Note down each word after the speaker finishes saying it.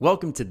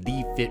Welcome to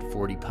the Fit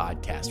 40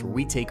 podcast, where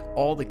we take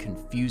all the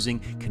confusing,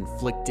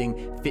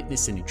 conflicting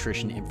fitness and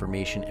nutrition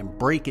information and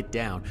break it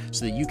down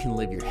so that you can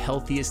live your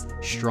healthiest,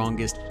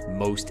 strongest,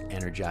 most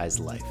energized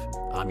life.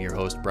 I'm your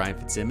host, Brian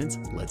Fitzsimmons.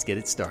 Let's get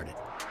it started.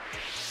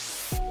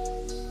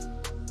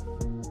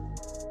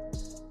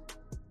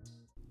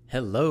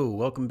 Hello,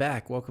 welcome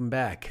back.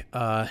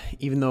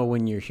 Even though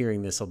when you're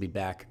hearing this, I'll be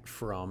back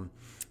from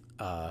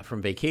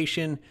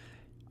vacation,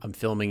 I'm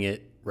filming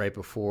it right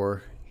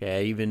before. Okay,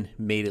 I even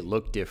made it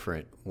look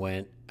different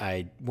when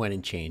I went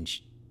and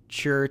changed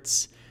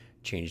shirts,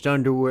 changed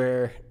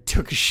underwear,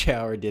 took a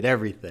shower, did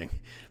everything.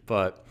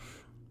 But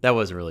that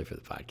wasn't really for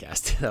the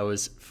podcast. That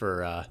was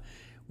for,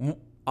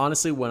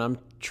 honestly, when I'm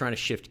trying to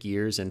shift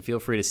gears, and feel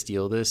free to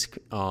steal this.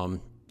 I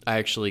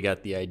actually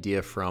got the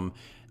idea from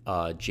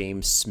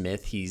James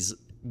Smith. He's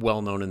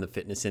well known in the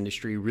fitness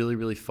industry, really,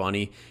 really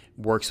funny,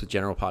 works with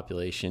general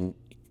population,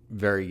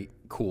 very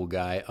cool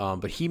guy.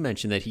 But he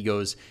mentioned that he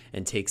goes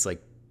and takes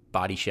like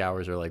body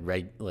showers or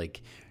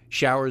like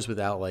showers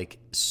without like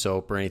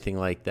soap or anything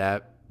like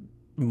that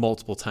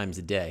multiple times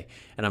a day.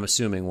 And I'm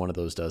assuming one of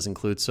those does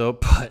include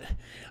soap, but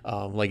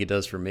like it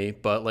does for me.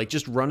 But like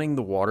just running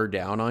the water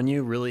down on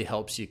you really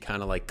helps you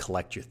kind of like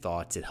collect your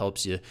thoughts. It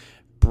helps you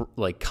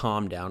like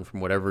calm down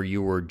from whatever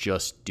you were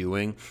just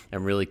doing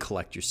and really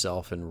collect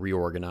yourself and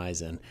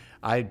reorganize. And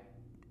I'd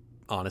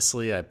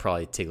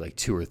probably take like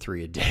 2 or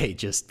 3 a day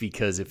just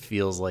because it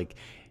feels like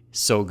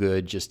so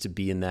good just to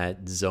be in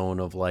that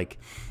zone of like,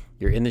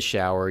 you're in the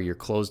shower, you're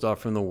closed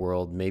off from the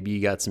world. Maybe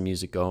you got some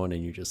music going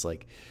and you're just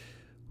like,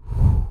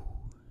 whew,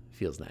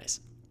 feels nice.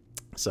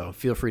 So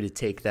feel free to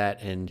take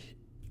that and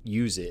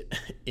use it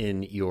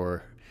in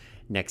your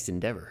next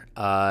endeavor.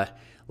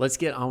 Let's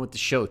get on with the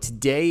show.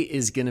 Today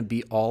is going to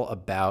be all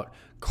about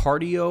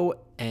cardio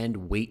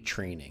and weight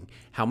training.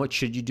 How much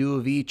should you do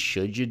of each?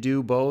 Should you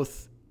do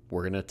both?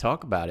 We're going to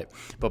talk about it.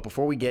 But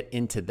before we get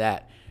into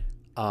that,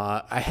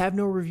 I have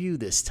no review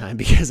this time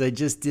because I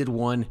just did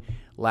one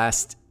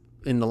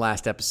in the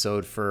last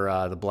episode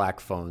for the Black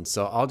Phone.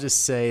 So I'll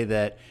just say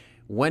that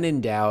when in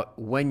doubt,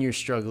 when you're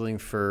struggling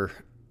for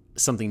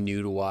something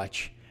new to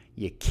watch,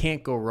 you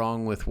can't go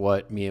wrong with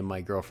what me and my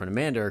girlfriend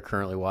Amanda are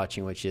currently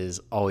watching, which is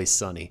Always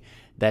Sunny.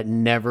 That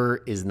never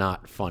is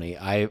not funny.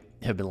 I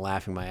have been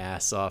laughing my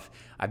ass off.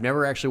 I've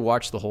never actually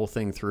watched the whole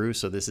thing through,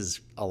 so this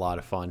is a lot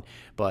of fun.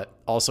 But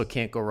also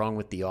can't go wrong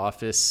with The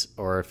Office,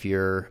 or if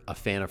you're a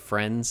fan of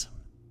Friends,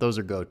 those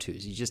are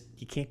go-tos.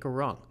 You can't go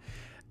wrong.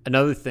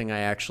 Another thing I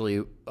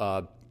actually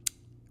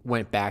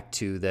went back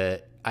to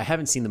that I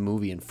haven't seen the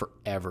movie in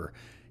forever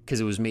because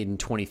it was made in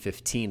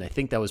 2015. I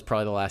think that was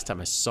probably the last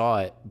time I saw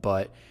it,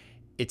 but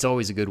it's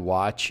always a good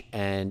watch,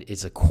 and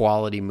it's a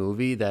quality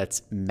movie.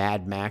 That's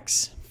Mad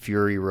Max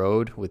Fury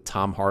Road with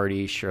Tom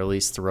Hardy,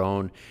 Charlize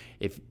Theron.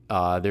 If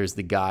there's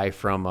the guy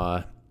from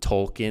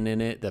Tolkien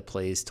in it that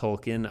plays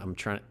Tolkien.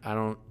 I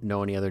don't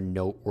know any other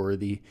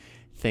noteworthy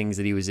things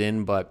that he was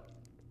in, but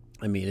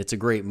I mean, it's a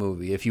great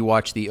movie. If you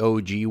watch the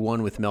OG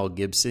one with Mel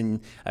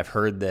Gibson,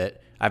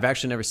 I've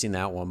actually never seen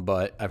that one,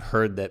 but I've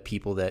heard that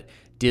people that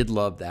did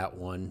love that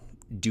one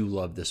do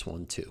love this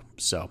one too.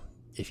 So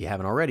if you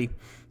haven't already,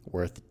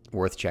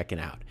 worth checking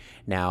out.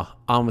 Now,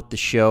 on with the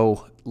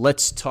show.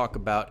 Let's talk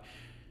about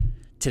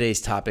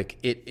today's topic.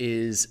 It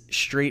is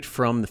straight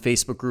from the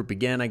Facebook group.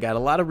 Again, I got a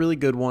lot of really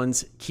good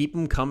ones. Keep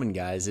them coming,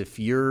 guys. If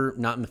you're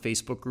not in the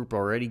Facebook group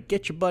already,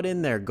 get your butt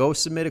in there. Go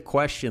submit a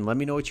question. Let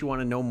me know what you want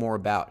to know more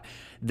about.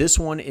 This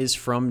one is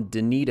from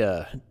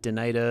Danita.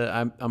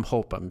 I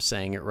hope I'm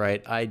saying it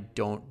right. I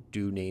don't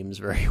do names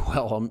very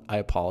well. I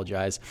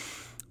apologize.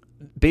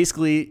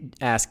 Basically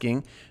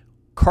asking,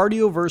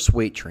 cardio versus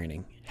weight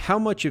training. How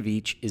much of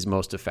each is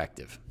most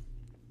effective?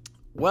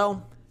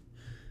 Well,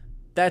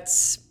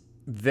 that's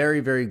very,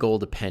 very goal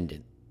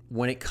dependent.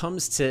 When it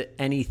comes to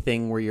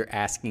anything where you're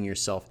asking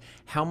yourself,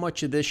 how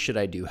much of this should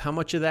I do? How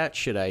much of that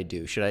should I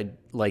do? Should I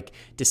like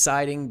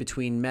deciding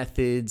between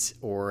methods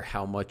or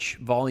how much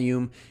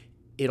volume?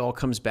 It all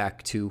comes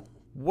back to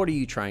what are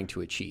you trying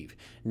to achieve?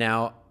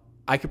 Now,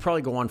 I could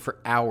probably go on for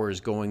hours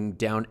going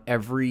down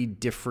every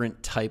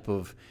different type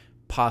of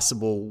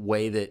possible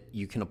way that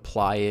you can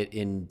apply it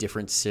in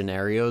different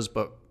scenarios,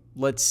 but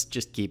let's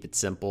just keep it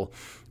simple.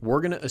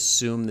 We're going to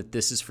assume that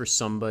this is for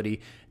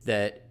somebody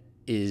that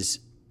is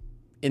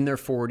in their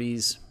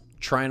 40s,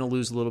 trying to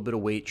lose a little bit of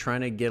weight,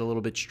 trying to get a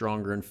little bit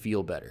stronger and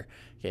feel better.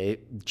 Okay,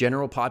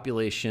 general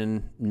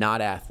population,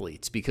 not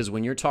athletes, because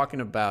when you're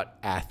talking about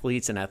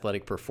athletes and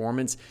athletic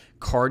performance,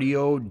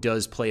 cardio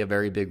does play a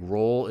very big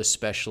role,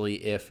 especially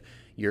if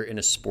you're in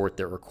a sport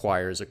that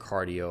requires a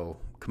cardio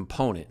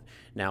component.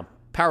 Now,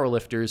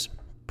 powerlifters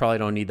probably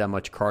don't need that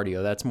much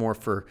cardio. That's more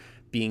for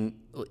being,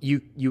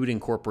 you would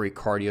incorporate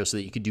cardio so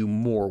that you could do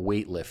more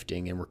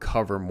weightlifting and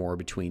recover more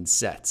between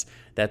sets.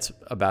 That's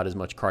about as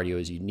much cardio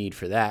as you need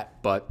for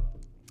that. But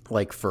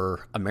like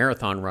for a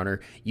marathon runner,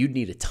 you'd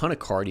need a ton of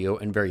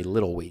cardio and very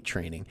little weight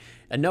training.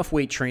 Enough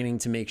weight training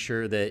to make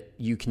sure that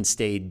you can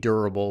stay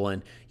durable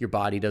and your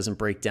body doesn't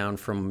break down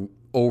from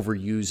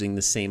overusing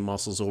the same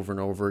muscles over and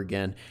over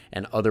again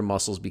and other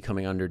muscles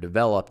becoming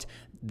underdeveloped.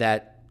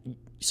 That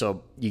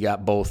so you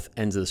got both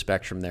ends of the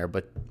spectrum there,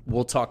 but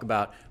we'll talk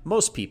about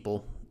most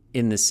people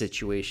in this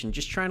situation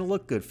just trying to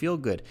look good, feel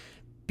good,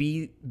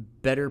 be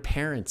better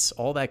parents,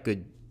 all that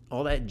good,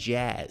 all that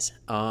jazz.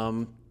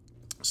 So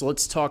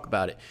let's talk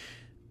about it.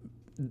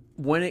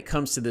 When it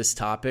comes to this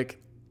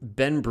topic,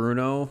 Ben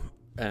Bruno,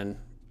 and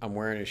I'm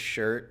wearing his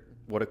shirt,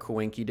 what a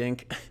coinky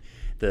dink,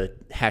 the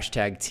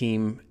hashtag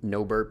team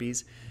no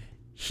burpees.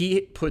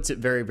 He puts it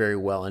very, very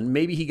well. And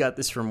maybe he got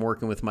this from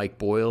working with Mike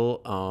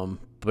Boyle.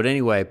 But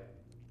anyway,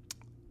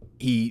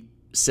 he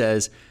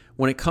says,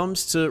 when it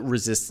comes to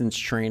resistance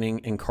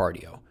training and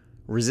cardio,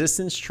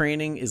 resistance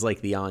training is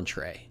like the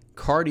entree.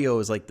 Cardio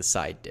is like the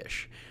side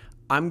dish.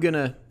 I'm going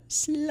to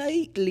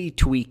slightly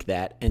tweak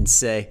that and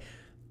say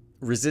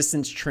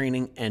resistance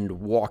training and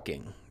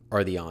walking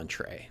are the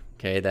entree.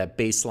 Okay, that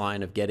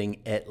baseline of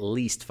getting at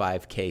least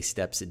 5K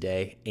steps a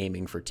day,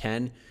 aiming for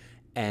 10,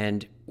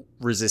 and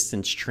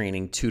resistance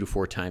training 2 to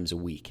 4 times a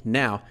week.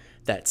 Now,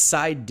 that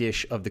side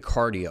dish of the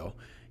cardio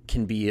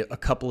can be a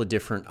couple of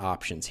different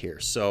options here.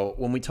 So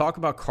when we talk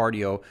about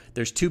cardio,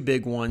 there's 2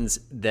 big ones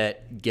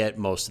that get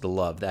most of the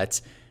love.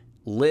 That's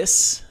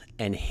LISS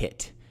and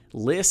HIIT.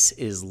 LISS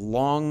is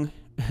low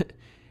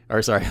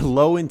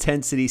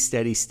intensity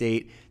steady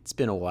state. It's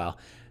been a while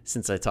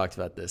since I talked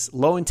about this.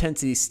 Low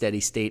intensity steady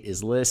state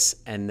is LISS,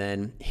 and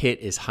then HIIT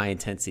is high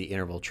intensity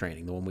interval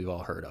training, the one we've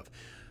all heard of.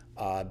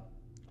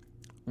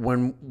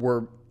 When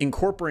we're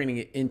incorporating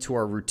it into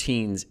our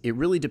routines, it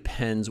really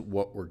depends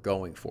what we're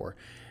going for.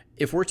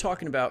 If we're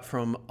talking about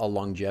from a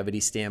longevity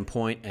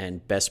standpoint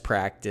and best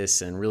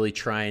practice and really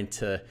trying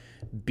to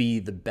be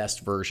the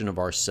best version of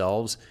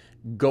ourselves,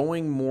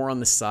 going more on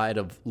the side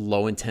of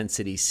low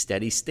intensity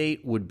steady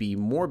state would be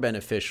more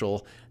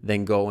beneficial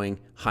than going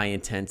high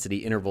intensity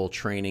interval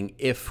training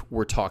if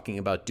we're talking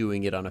about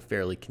doing it on a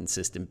fairly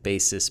consistent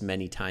basis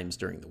many times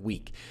during the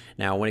week.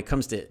 Now, when it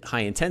comes to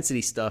high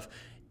intensity stuff,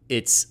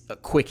 it's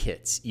quick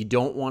hits. You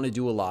don't want to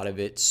do a lot of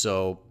it.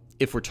 So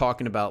if we're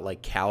talking about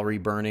like calorie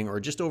burning or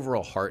just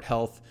overall heart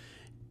health,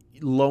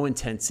 low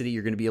intensity,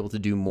 you're going to be able to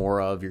do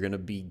more of. You're going to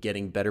be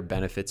getting better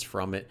benefits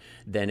from it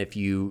than if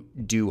you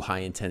do high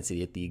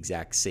intensity at the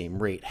exact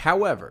same rate.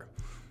 However,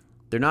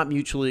 they're not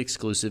mutually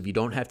exclusive. You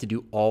don't have to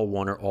do all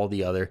one or all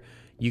the other.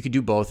 You could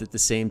do both at the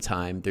same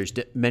time. There's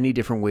many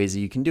different ways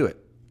that you can do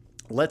it.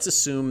 Let's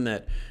assume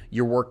that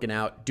you're working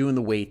out, doing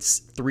the weights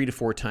 3 to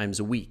 4 times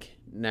a week.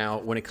 Now,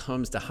 when it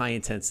comes to high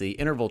intensity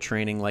interval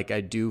training, like I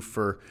do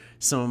for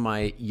some of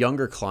my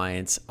younger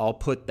clients, I'll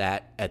put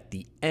that at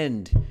the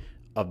end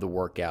of the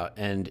workout.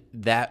 And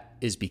that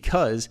is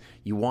because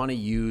you want to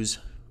use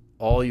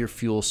all your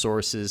fuel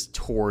sources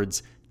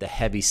towards the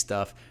heavy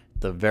stuff,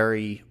 the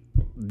very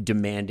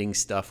demanding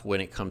stuff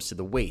when it comes to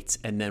the weights.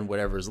 And then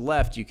whatever's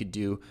left, you could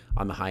do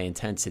on the high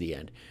intensity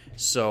end.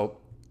 So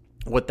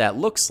what that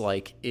looks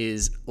like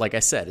is, like I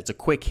said, it's a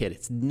quick hit.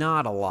 It's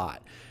not a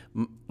lot.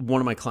 One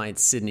of my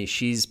clients, Sydney,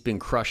 she's been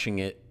crushing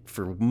it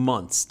for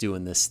months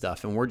doing this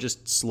stuff. And we're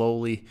just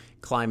slowly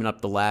climbing up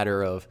the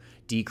ladder of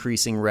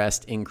decreasing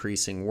rest,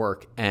 increasing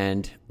work.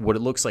 And what it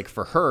looks like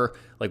for her,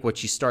 like what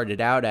she started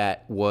out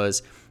at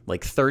was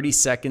like 30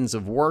 seconds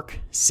of work,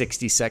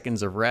 60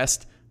 seconds of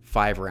rest,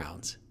 5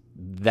 rounds.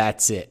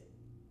 That's it.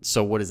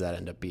 So what does that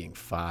end up being?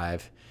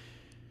 5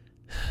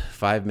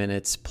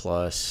 minutes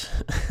plus.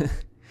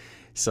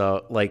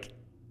 So like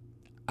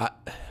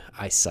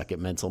I suck at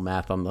mental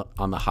math on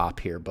the hop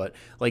here, but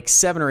like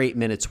 7 or 8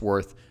 minutes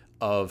worth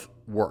of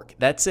work.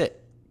 That's it.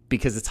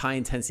 Because it's high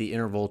intensity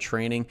interval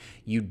training,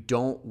 you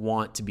don't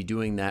want to be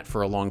doing that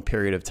for a long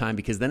period of time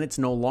because then it's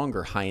no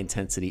longer high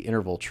intensity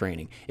interval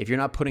training. If you're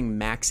not putting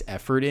max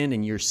effort in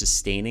and you're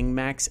sustaining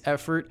max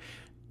effort,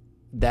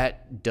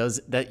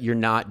 that you're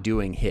not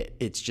doing HIIT.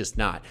 It's just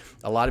not.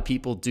 A lot of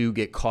people do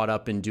get caught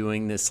up in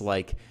doing this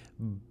like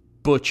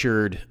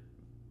butchered,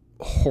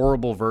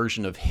 horrible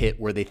version of HIIT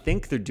where they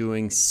think they're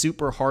doing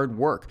super hard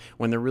work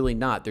when they're really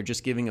not. They're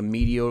just giving a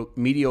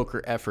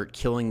mediocre effort,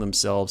 killing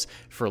themselves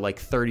for like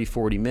 30,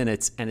 40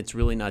 minutes, and it's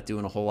really not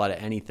doing a whole lot of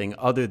anything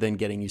other than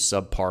getting you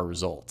subpar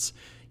results.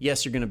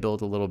 Yes, you're going to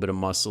build a little bit of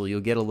muscle,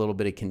 you'll get a little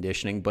bit of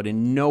conditioning, but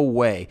in no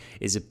way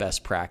is it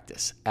best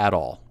practice at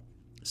all.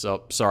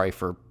 So sorry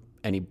for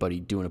anybody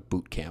doing a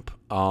boot camp.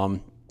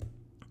 But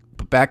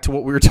back to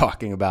what we were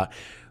talking about.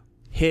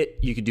 HIIT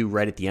you could do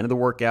right at the end of the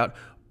workout,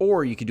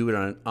 or you could do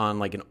it on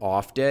like an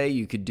off day.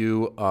 You could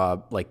do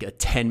like a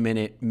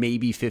 10-minute,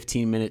 maybe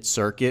 15-minute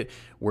circuit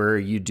where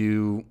you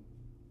do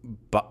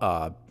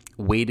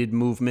weighted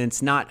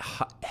movements, not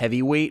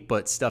heavy weight,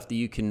 but stuff that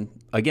you can,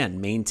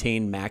 again,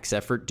 maintain max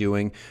effort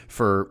doing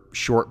for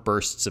short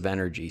bursts of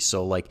energy.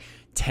 So like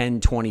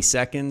 10, 20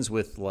 seconds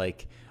with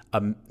like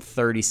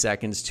 30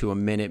 seconds to a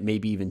minute,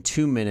 maybe even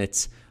 2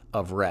 minutes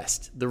of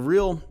rest. The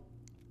real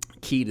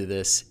key to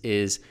this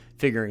is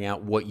figuring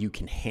out what you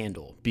can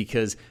handle,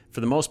 because for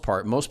the most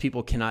part, most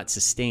people cannot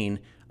sustain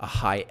a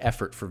high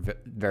effort for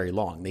very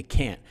long. They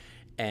can't.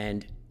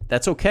 And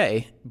that's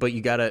okay, but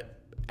you got to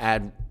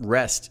add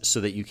rest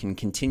so that you can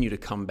continue to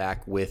come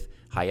back with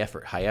high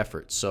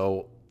effort.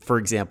 So for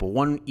example,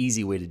 one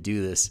easy way to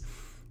do this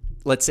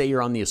let's say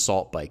you're on the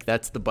assault bike.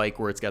 That's the bike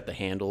where it's got the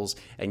handles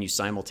and you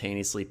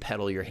simultaneously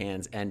pedal your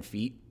hands and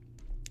feet.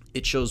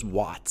 It shows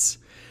watts.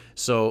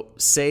 So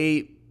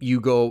say you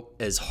go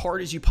as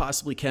hard as you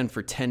possibly can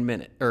for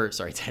 10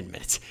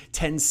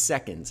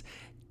 seconds.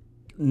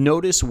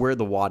 Notice where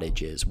the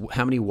wattage is,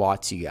 how many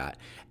watts you got,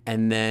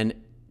 and then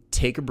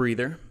take a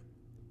breather.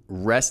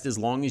 Rest as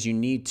long as you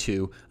need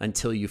to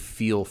until you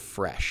feel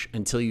fresh,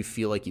 until you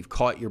feel like you've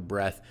caught your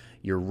breath,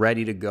 you're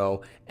ready to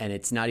go, and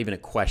it's not even a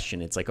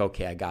question. It's like,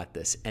 okay, I got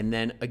this. And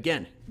then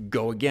again,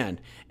 go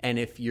again. And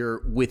if you're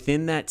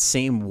within that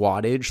same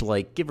wattage,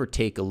 like give or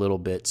take a little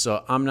bit.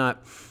 So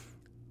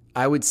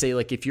I would say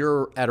like if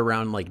you're at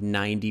around like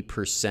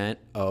 90%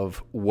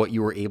 of what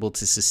you were able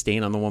to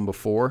sustain on the one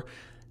before,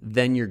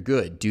 then you're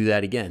good. Do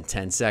that again,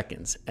 10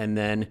 seconds. And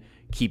then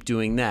keep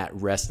doing that.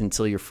 Rest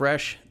until you're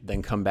fresh,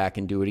 then come back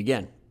and do it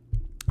again.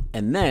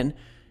 And then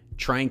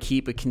try and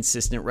keep a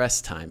consistent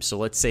rest time. So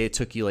let's say it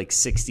took you like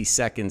 60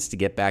 seconds to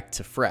get back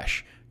to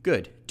fresh.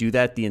 Good. Do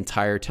that the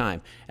entire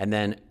time. And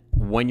then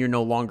when you're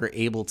no longer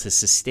able to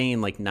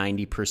sustain like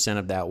 90%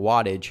 of that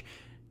wattage,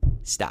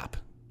 stop.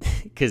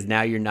 Because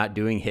now you're not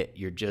doing HIIT.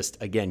 You're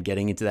just, again,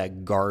 getting into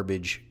that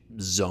garbage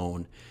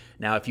zone.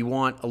 Now, if you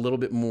want a little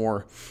bit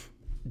more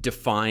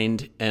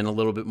defined and a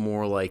little bit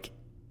more like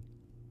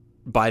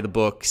by the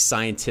book,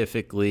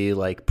 scientifically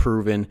like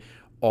proven,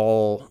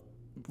 all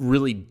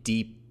really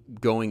deep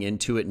going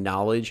into it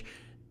knowledge.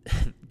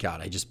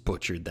 God, I just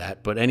butchered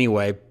that. But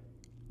anyway,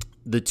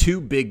 the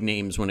two big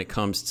names when it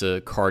comes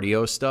to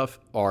cardio stuff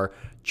are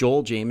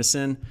Joel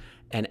Jamieson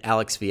and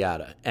Alex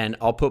Viada. And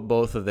I'll put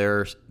both of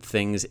their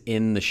things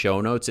in the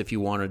show notes if you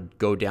want to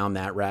go down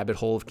that rabbit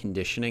hole of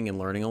conditioning and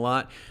learning a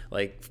lot.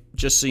 Like,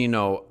 just so you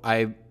know,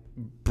 I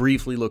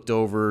briefly looked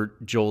over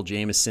Joel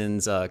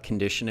Jamieson's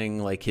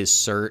conditioning, like his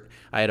cert.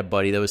 I had a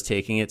buddy that was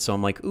taking it, so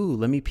I'm like, ooh,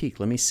 let me peek,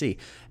 let me see.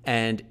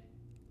 And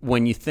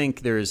when you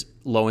think there's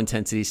low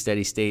intensity,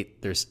 steady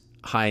state, there's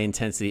high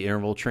intensity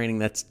interval training,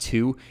 that's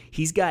 2.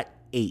 He's got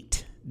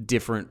 8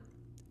 different,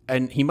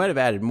 and he might have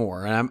added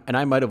more, and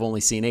I might have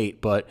only seen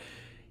 8, but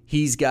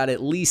he's got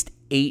at least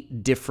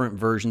 8 different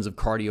versions of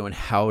cardio and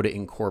how to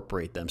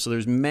incorporate them. So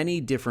there's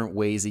many different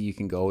ways that you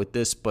can go with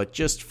this, but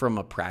just from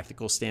a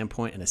practical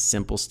standpoint and a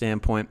simple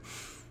standpoint,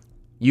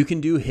 you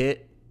can do HIIT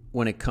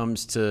when it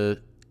comes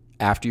to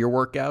after your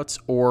workouts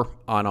or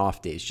on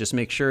off days. Just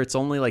make sure it's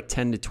only like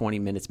 10 to 20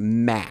 minutes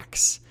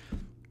max.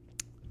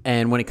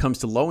 And when it comes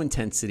to low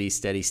intensity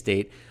steady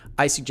state,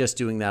 I suggest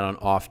doing that on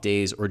off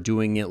days or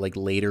doing it like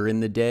later in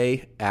the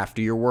day after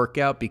your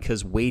workout,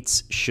 because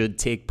weights should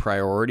take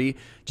priority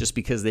just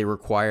because they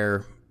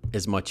require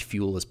as much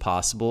fuel as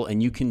possible.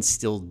 And you can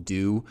still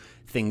do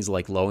things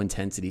like low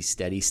intensity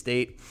steady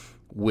state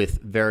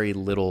with very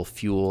little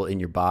fuel in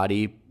your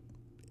body.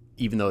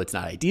 Even though it's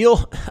not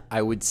ideal,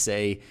 I would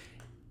say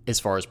as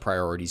far as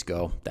priorities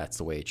go, that's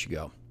the way it should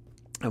go.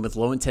 And with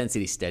low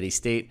intensity steady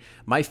state,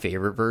 my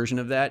favorite version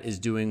of that is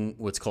doing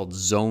what's called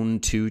zone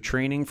 2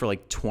 training for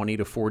like 20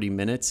 to 40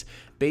 minutes.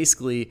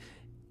 Basically,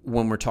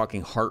 when we're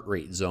talking heart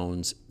rate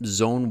zones,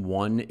 zone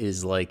 1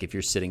 is like if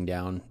you're sitting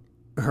down,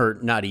 or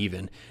not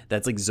even,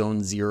 that's like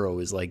zone 0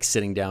 is like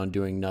sitting down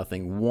doing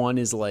nothing. 1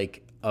 is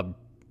like a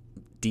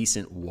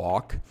decent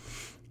walk.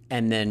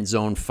 And then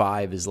zone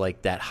 5 is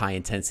like that high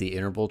intensity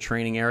interval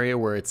training area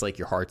where it's like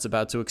your heart's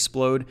about to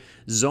explode.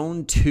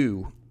 Zone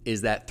 2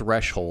 is that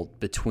threshold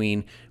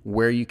between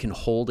where you can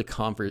hold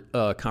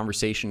a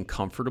conversation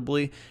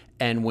comfortably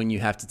and when you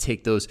have to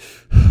take those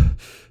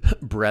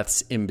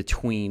breaths in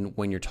between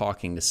when you're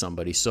talking to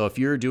somebody. So if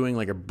you're doing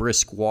like a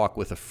brisk walk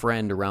with a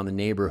friend around the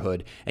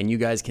neighborhood and you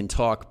guys can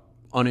talk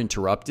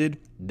uninterrupted,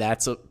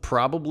 that's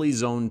probably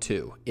zone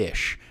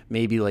 2-ish,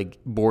 maybe like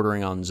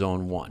bordering on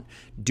zone 1.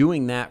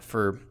 Doing that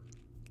for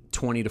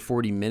 20 to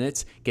 40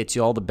 minutes gets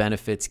you all the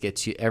benefits,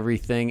 gets you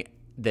everything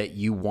that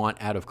you want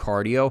out of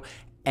cardio,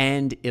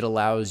 and it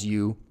allows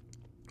you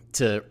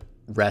to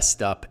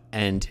rest up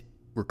and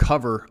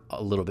recover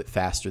a little bit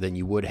faster than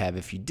you would have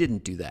if you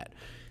didn't do that.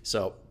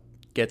 So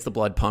gets the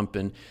blood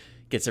pumping,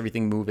 gets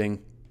everything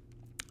moving,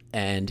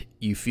 and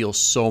you feel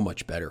so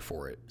much better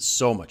for it,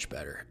 so much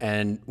better.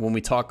 And when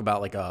we talk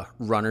about like a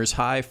runner's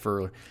high,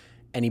 for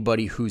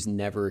anybody who's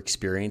never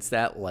experienced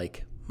that,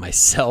 like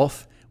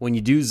myself, when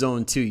you do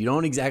zone 2, you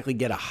don't exactly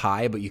get a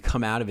high, but you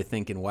come out of it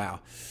thinking,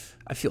 wow,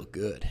 I feel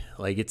good.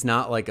 Like, it's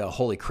not like a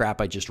holy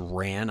crap, I just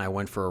ran, I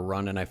went for a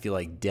run and I feel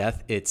like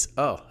death. It's,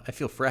 oh, I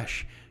feel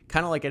fresh.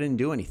 Kind of like I didn't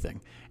do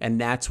anything.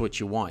 And that's what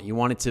you want. You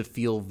want it to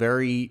feel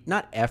very,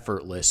 not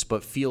effortless,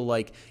 but feel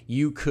like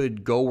you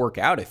could go work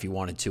out if you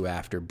wanted to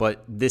after.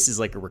 But this is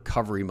like a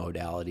recovery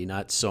modality,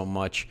 not so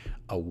much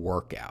a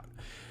workout.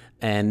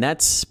 And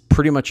that's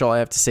pretty much all I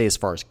have to say as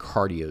far as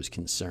cardio is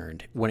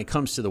concerned. When it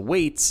comes to the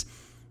weights,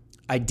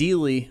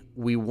 ideally,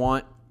 we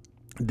want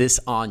this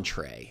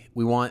entree.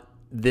 We want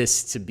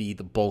this to be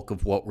the bulk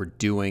of what we're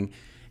doing.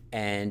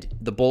 And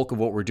the bulk of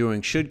what we're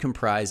doing should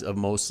comprise of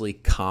mostly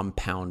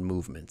compound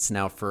movements.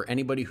 Now, for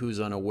anybody who's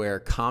unaware,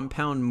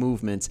 compound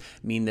movements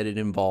mean that it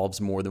involves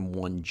more than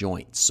one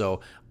joint. So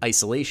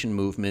isolation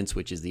movements,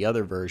 which is the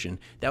other version,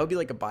 that would be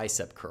like a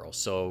bicep curl.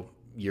 So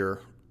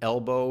your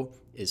elbow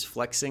is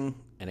flexing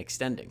and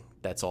extending.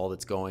 That's all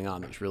that's going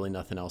on. There's really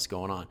nothing else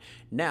going on.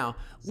 Now,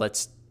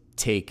 let's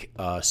take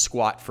a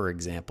squat, for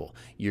example.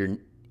 Your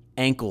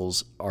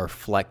ankles are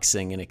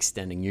flexing and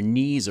extending. Your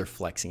knees are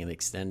flexing and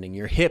extending.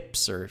 Your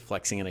hips are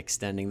flexing and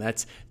extending.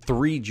 That's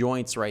 3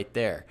 joints right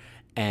there.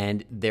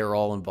 And they're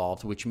all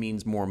involved, which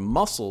means more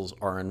muscles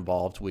are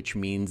involved, which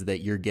means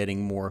that you're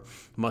getting more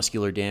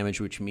muscular damage,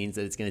 which means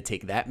that it's going to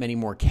take that many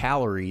more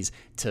calories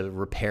to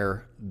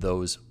repair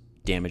those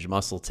damaged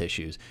muscle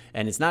tissues.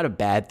 And it's not a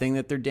bad thing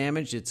that they're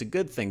damaged. It's a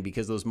good thing,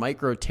 because those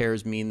micro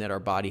tears mean that our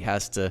body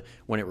has to,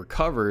 when it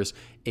recovers,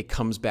 it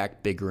comes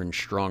back bigger and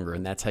stronger.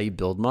 And that's how you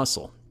build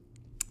muscle.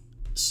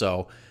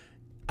 So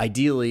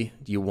ideally,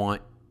 you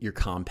want your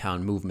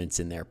compound movements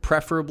in there.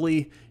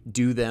 Preferably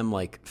do them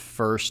like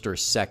first or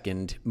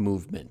second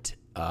movement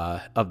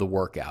of the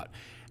workout.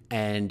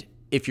 And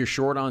if you're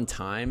short on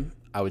time,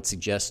 I would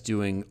suggest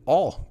doing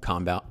all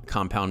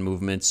compound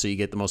movements so you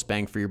get the most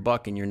bang for your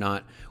buck and you're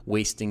not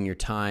wasting your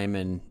time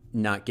and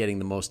not getting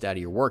the most out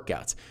of your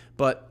workouts.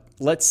 But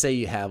let's say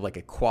you have like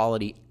a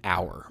quality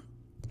hour,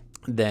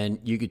 then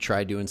you could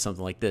try doing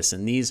something like this.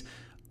 And these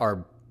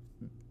are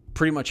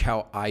pretty much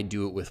how I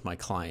do it with my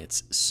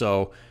clients.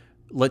 So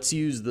let's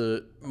use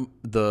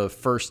the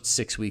first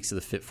 6 weeks of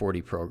the Fit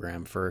 40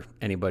 program for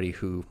anybody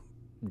who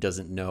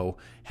doesn't know,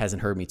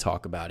 hasn't heard me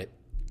talk about it.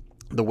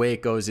 The way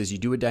it goes is you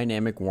do a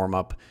dynamic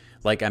warm-up,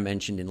 like I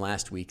mentioned in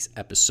last week's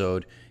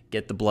episode,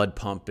 get the blood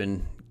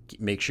pumping,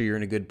 make sure you're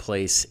in a good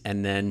place,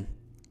 and then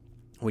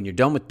when you're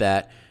done with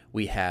that,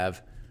 we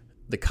have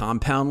the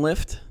compound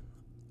lift,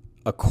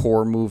 a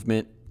core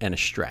movement, and a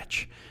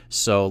stretch.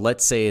 So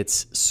let's say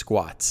it's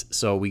squats.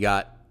 So we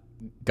got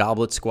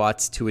goblet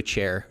squats to a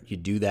chair. You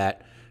do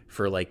that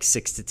for like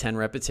 6 to 10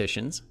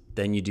 repetitions.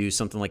 Then you do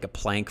something like a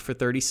plank for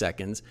 30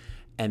 seconds.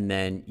 And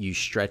then you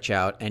stretch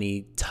out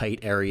any tight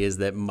areas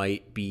that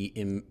might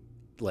be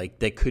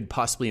that could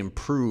possibly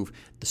improve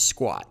the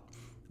squat,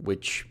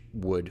 which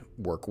would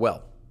work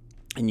well.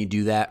 And you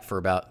do that for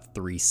about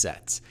 3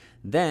 sets.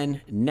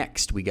 Then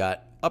next we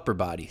got upper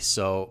body.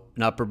 So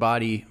an upper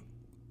body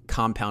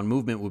compound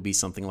movement would be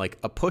something like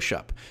a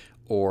push-up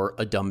or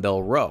a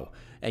dumbbell row.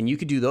 And you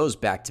could do those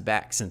back to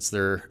back since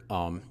they're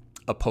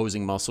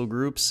opposing muscle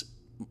groups.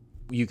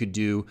 You could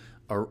do,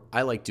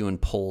 I like doing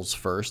pulls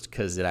first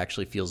because it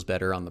actually feels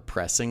better on the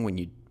pressing when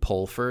you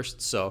pull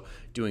first. So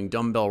doing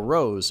dumbbell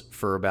rows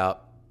for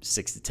about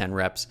 6 to 10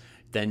 reps,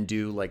 then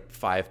do like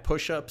 5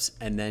 push-ups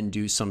and then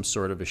do some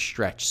sort of a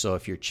stretch. So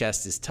if your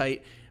chest is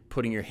tight,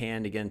 putting your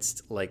hand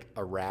against like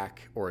a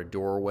rack or a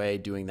doorway,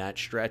 doing that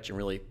stretch and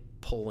really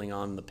pulling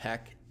on the pec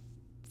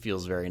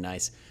feels very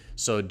nice.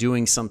 So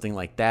doing something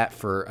like that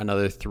for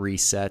another 3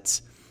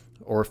 sets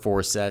or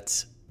 4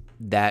 sets,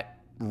 that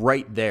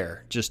right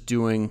there, just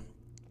doing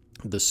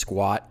the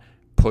squat,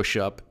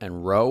 push-up,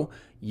 and row,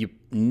 you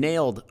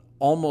nailed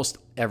almost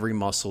every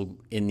muscle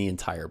in the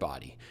entire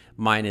body.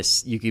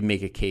 Minus, you could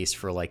make a case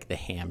for like the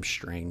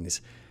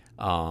hamstrings.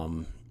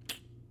 What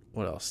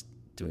else?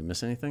 Do we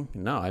miss anything?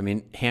 No, I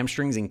mean,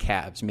 hamstrings and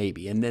calves,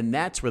 maybe. And then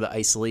that's where the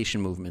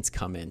isolation movements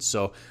come in.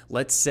 So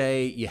let's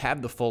say you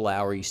have the full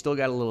hour, you still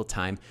got a little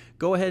time.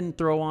 Go ahead and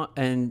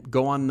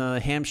go on the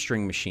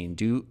hamstring machine.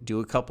 Do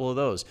a couple of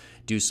those.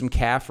 Do some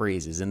calf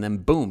raises, and then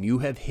boom, you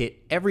have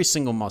hit every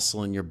single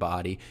muscle in your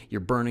body.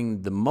 You're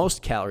burning the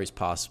most calories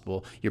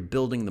possible. You're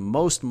building the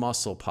most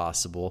muscle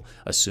possible,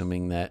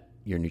 assuming that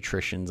your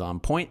nutrition's on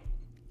point,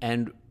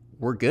 and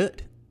we're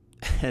good.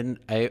 And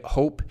I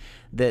hope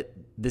that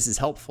this is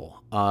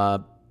helpful.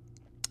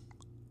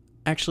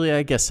 Actually,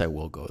 I guess I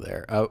will go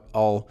there.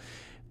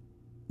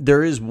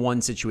 There is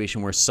one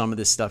situation where some of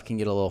this stuff can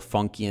get a little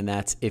funky, and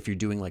that's if you're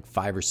doing like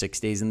 5 or 6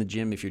 days in the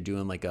gym, if you're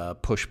doing like a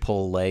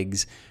push-pull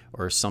legs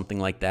or something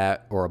like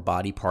that, or a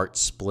body part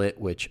split,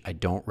 which I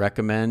don't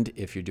recommend.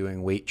 If you're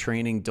doing weight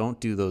training, don't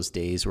do those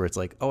days where it's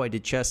like, oh, I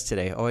did chest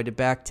today, oh, I did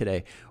back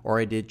today,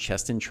 or I did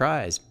chest and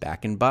tris,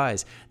 back and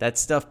bis. That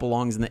stuff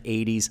belongs in the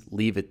 80s.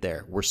 Leave it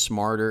there. We're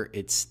smarter.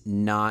 It's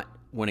not,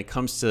 when it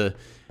comes to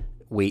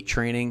weight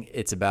training,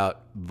 it's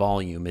about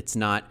volume. It's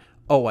not,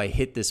 oh, I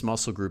hit this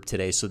muscle group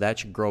today, so that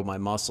should grow my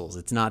muscles.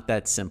 It's not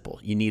that simple.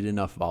 You need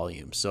enough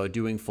volume. So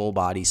doing full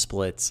body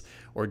splits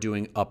or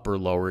doing upper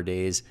lower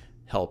days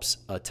helps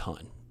a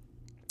ton.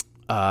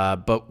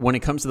 But when it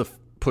comes to the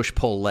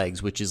push-pull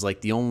legs, which is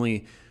like the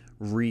only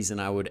reason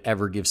I would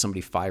ever give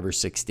somebody 5 or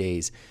 6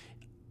 days,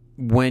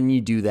 when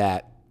you do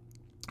that,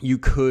 you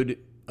could,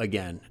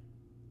 again,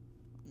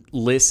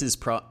 LISS is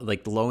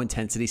like the low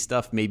intensity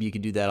stuff. Maybe you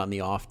could do that on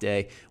the off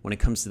day. When it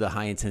comes to the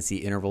high intensity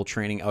interval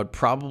training, I would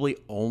probably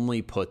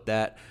only put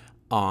that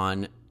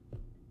on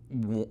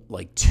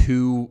like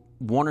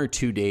 1 or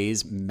 2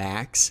 days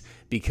max,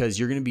 because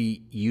you're going to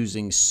be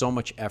using so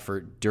much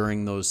effort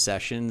during those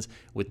sessions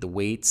with the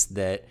weights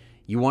that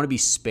you want to be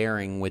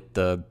sparing with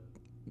the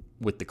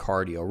with the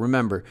cardio.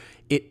 Remember,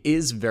 it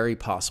is very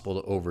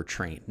possible to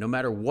overtrain. No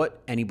matter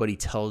what anybody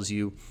tells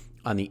you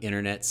on the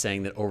internet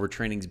saying that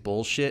overtraining is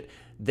bullshit,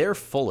 they're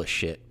full of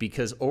shit,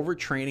 because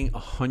overtraining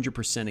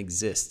 100%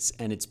 exists.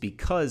 And it's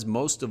because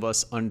most of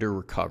us under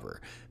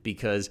recover.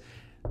 Because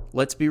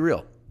let's be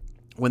real,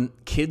 when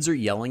kids are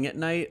yelling at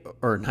night,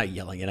 or not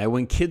yelling at night,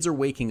 when kids are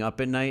waking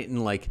up at night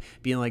and like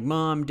being like,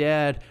 Mom,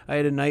 Dad, I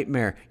had a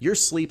nightmare, your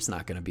sleep's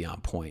not going to be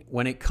on point.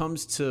 When it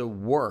comes to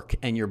work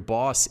and your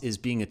boss is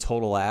being a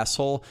total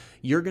asshole,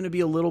 you're going to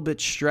be a little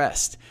bit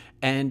stressed.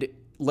 And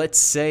let's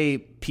say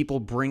people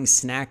bring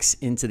snacks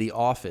into the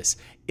office.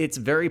 It's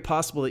very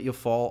possible that you'll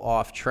fall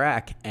off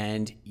track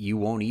and you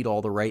won't eat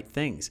all the right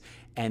things.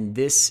 And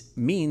this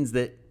means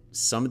that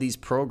some of these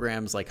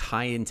programs, like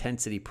high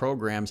intensity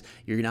programs,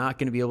 you're not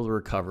going to be able to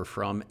recover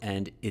from,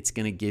 and it's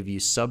going to give you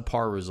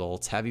subpar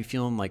results, have you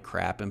feeling like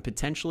crap, and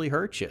potentially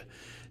hurt you.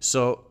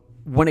 So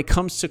when it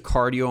comes to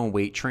cardio and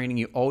weight training,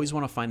 you always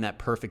want to find that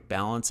perfect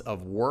balance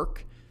of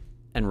work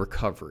and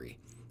recovery.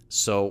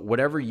 So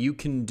whatever you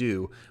can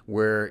do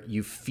where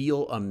you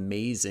feel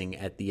amazing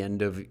at the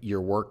end of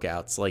your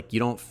workouts, like you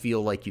don't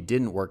feel like you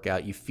didn't work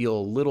out, you feel a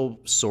little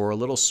sore, a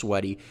little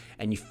sweaty,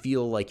 and you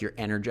feel like you're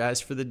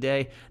energized for the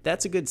day,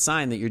 that's a good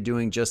sign that you're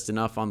doing just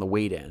enough on the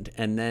weight end.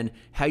 And then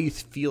how you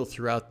feel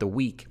throughout the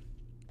week,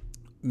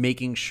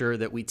 making sure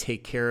that we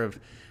take care of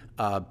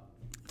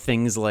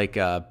things like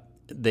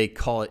they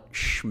call it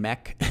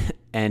SHMEC,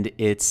 and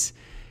it's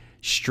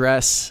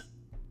stress.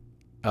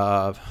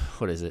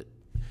 What is it?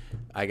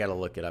 I got to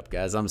look it up,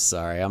 guys. I'm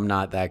sorry. I'm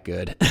not that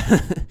good.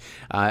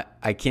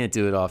 I can't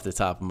do it off the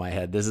top of my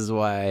head. This is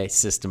why I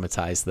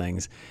systematize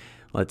things.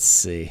 Let's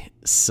see.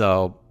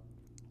 So,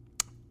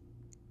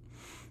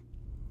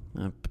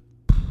 all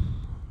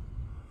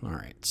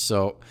right.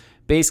 So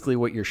basically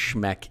what your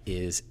SHMEC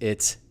is,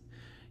 it's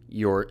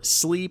your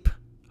sleep,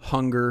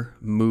 hunger,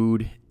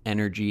 mood,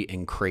 energy,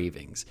 and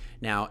cravings.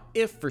 Now,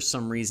 if for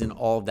some reason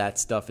all of that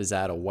stuff is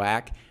out of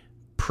whack,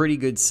 pretty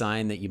good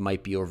sign that you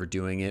might be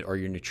overdoing it, or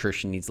your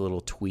nutrition needs a little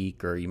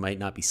tweak, or you might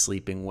not be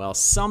sleeping well.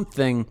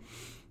 Something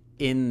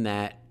in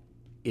that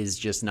is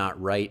just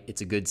not right. It's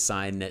a good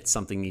sign that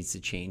something needs to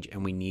change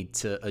and we need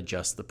to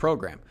adjust the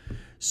program.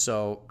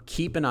 So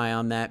keep an eye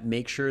on that.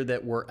 Make sure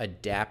that we're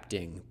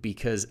adapting,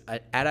 because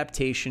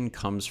adaptation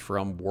comes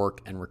from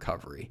work and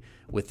recovery.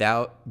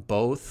 Without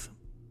both,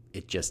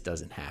 it just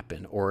doesn't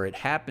happen, or it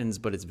happens,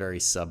 but it's very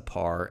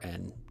subpar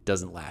and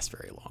doesn't last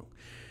very long.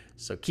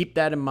 So keep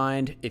that in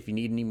mind. If you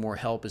need any more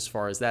help as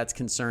far as that's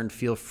concerned,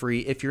 feel free.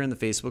 If you're in the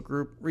Facebook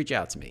group, reach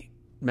out to me.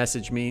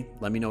 Message me.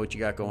 Let me know what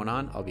you got going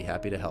on. I'll be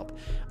happy to help.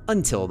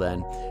 Until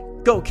then,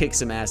 go kick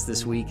some ass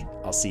this week.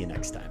 I'll see you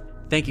next time.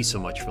 Thank you so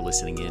much for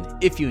listening in.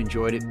 If you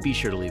enjoyed it, be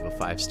sure to leave a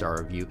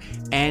 5-star review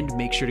and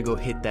make sure to go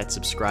hit that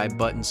subscribe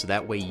button so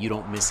that way you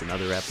don't miss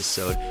another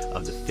episode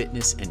of the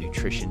Fitness and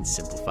Nutrition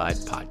Simplified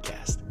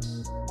podcast.